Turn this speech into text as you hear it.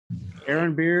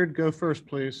Aaron Beard, go first,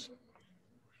 please.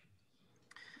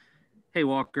 Hey,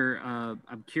 Walker,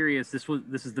 I'm curious. This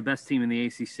is the best team in the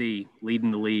ACC, leading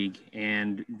the league,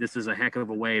 and this is a heck of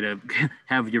a way to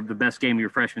have the best game of your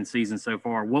freshman season so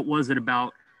far. What was it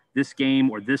about this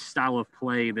game or this style of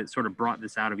play that sort of brought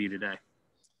this out of you today?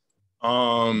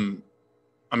 I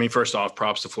mean, first off,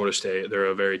 props to Florida State. They're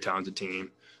a very talented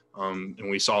team, and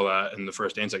we saw that in the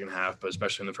first and second half, but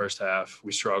especially in the first half,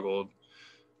 we struggled.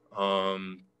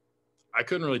 I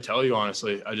couldn't really tell you,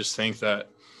 honestly. I just think that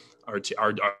our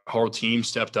whole team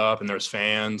stepped up, and there's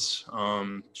fans.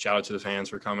 Shout out to the fans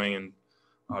for coming, and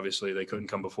obviously they couldn't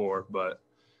come before, but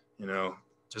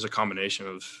just a combination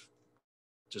of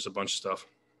just a bunch of stuff.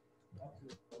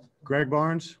 Greg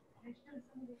Barnes.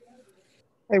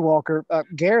 Hey, Walker.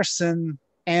 Garrison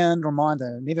and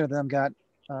Ramondo, neither of them got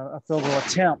a field goal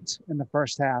attempt in the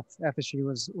first half. FSU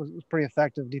was pretty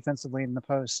effective defensively in the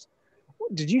post.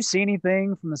 Did you see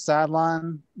anything from the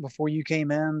sideline before you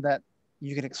came in that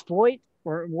you could exploit,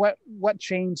 or what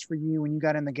changed for you when you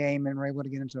got in the game and were able to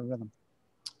get into a rhythm?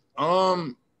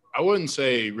 I wouldn't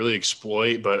say really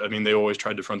exploit, but I mean, they always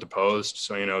tried to front the post.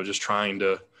 So, just trying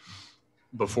to,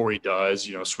 before he does,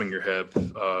 swing your hip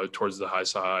towards the high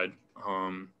side.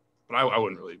 But I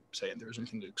wouldn't really say there's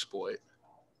anything to exploit.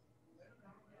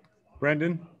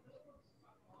 Brendan.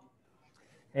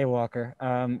 Hey, Walker.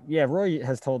 Roy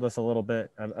has told us a little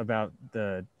bit about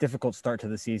the difficult start to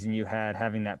the season you had,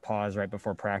 having that pause right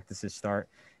before practices start.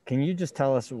 Can you just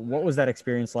tell us what was that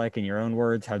experience like in your own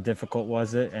words? How difficult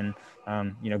was it? And,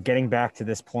 getting back to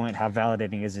this point, how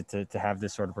validating is it to have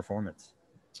this sort of performance?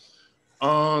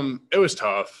 It was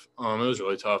tough. It was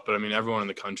really tough. But, I mean, everyone in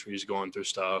the country is going through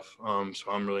stuff,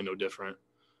 so I'm really no different.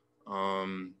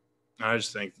 I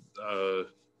just think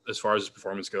as far as this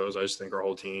performance goes, I just think our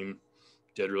whole team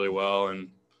did really well. And,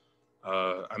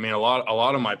 I mean, a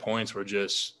lot of my points were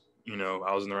just,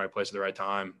 I was in the right place at the right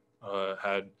time.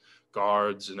 Had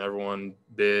guards and everyone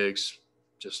bigs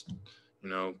just,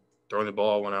 throwing the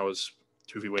ball when I was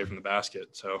 2 feet away from the basket.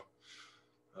 So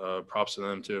props to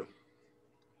them too.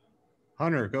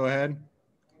 Hunter, go ahead.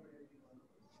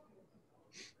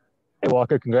 Hey,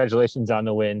 Walker, congratulations on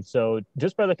the win. So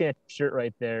just by looking at the shirt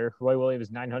right there, Roy Williams'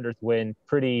 900th win,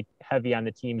 pretty heavy on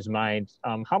the team's mind.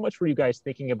 How much were you guys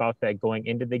thinking about that going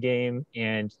into the game?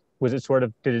 And did it sort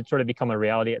of become a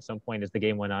reality at some point as the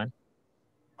game went on?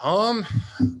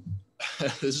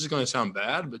 This is going to sound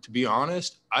bad, but to be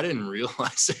honest, I didn't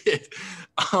realize it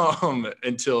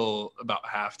until about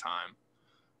halftime.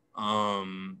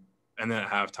 And then at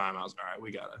halftime, I was all right.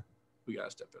 We gotta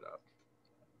step it up.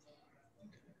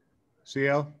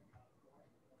 CL.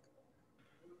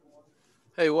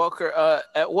 Hey, Walker.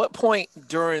 At what point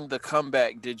during the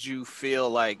comeback did you feel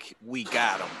like we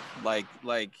got them? Like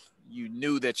you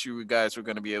knew that you guys were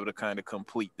going to be able to kind of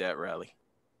complete that rally?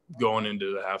 Going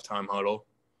into the halftime huddle,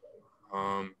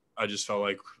 I just felt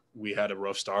like we had a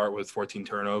rough start with 14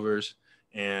 turnovers,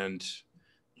 and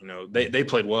they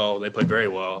played well. They played very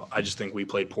well. I just think we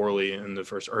played poorly in the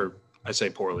first, or I say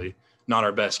poorly, not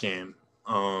our best game.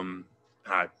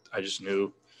 I just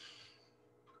knew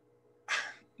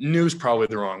is probably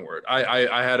the wrong word.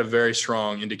 I had a very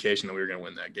strong indication that we were going to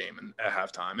win that game at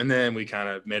halftime. And then we kind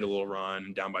of made a little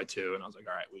run down by 2, and I was like,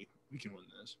 all right, we can win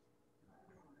this.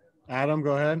 Adam,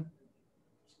 go ahead.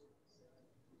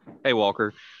 Hey,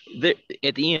 Walker.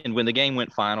 At the end, when the game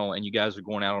went final and you guys were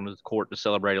going out onto the court to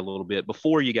celebrate a little bit,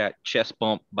 before you got chest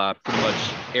bumped by pretty much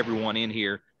everyone in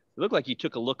here, it looked like you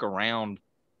took a look around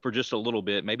for just a little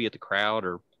bit, maybe at the crowd,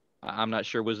 or I'm not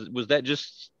sure. Was that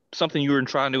just something you were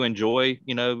trying to enjoy,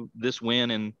 this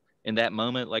win and in that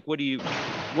moment? Like, what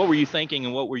were you thinking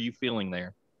and what were you feeling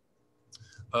there?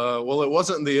 Well, it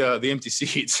wasn't the empty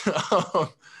seats.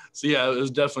 So yeah, it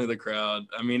was definitely the crowd.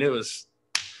 I mean, that was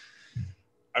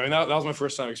my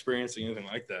first time experiencing anything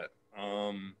like that.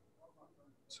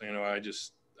 So,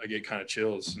 I get kind of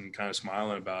chills and kind of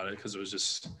smiling about it because it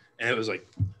was like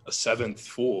a 7th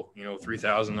full,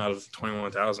 3,000 out of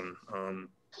 21,000.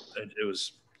 It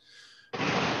was kind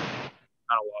of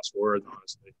lost words,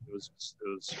 honestly. It was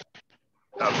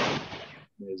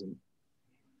amazing.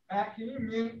 Pat, can you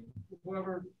mute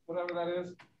whatever that is?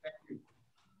 Thank you.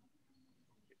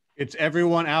 It's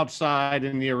everyone outside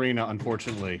in the arena,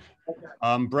 unfortunately.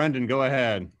 Okay. Brendan, go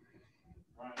ahead.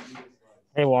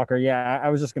 Hey, Walker. Yeah, I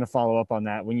was just going to follow up on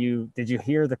that. Did you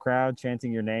hear the crowd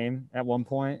chanting your name at one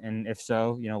point? And if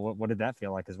so, what did that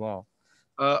feel like as well?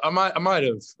 I might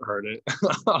have heard it.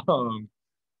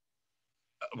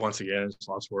 Once again, it's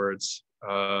lost words.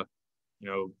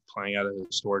 Playing at a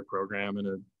historic program in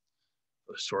a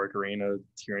historic arena,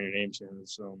 hearing your name chanted,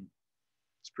 it's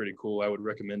pretty cool. I would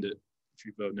recommend it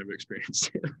people have never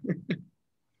experienced it.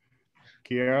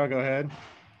 Kiara, go ahead.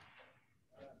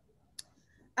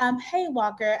 Hey,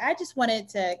 Walker, I just wanted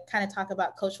to kind of talk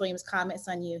about Coach Williams' comments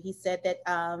on you. He said that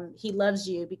he loves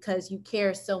you because you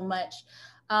care so much.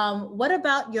 What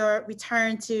about your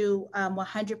return to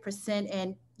 100%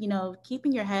 and, you know,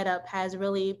 keeping your head up has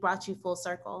really brought you full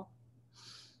circle?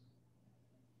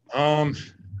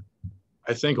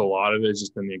 I think a lot of it has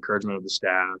just been the encouragement of the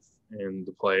staff and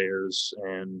the players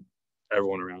and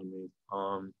everyone around me.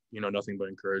 You know, nothing but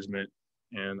encouragement.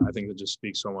 And I think that just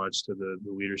speaks so much to the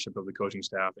leadership of the coaching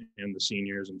staff and the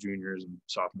seniors and juniors and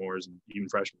sophomores and even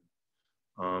freshmen.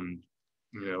 You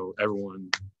know, everyone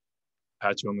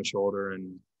pats you on the shoulder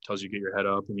and tells you to get your head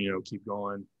up and, you know, keep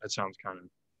going. That sounds kind of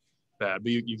bad,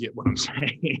 but you get what I'm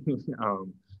saying.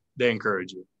 They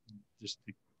encourage you just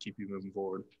to keep you moving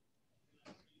forward.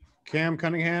 Cam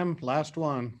Cunningham, last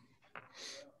one.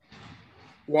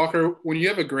 Walker, when you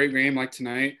have a great game like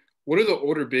tonight, what do the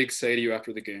older bigs say to you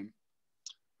after the game?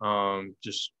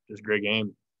 Just great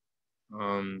game.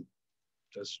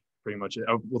 That's pretty much it.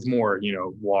 With more, you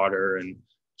know, water and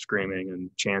screaming and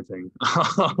chanting.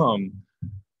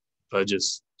 But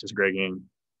just great game.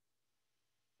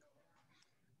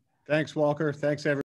 Thanks, Walker. Thanks, everyone.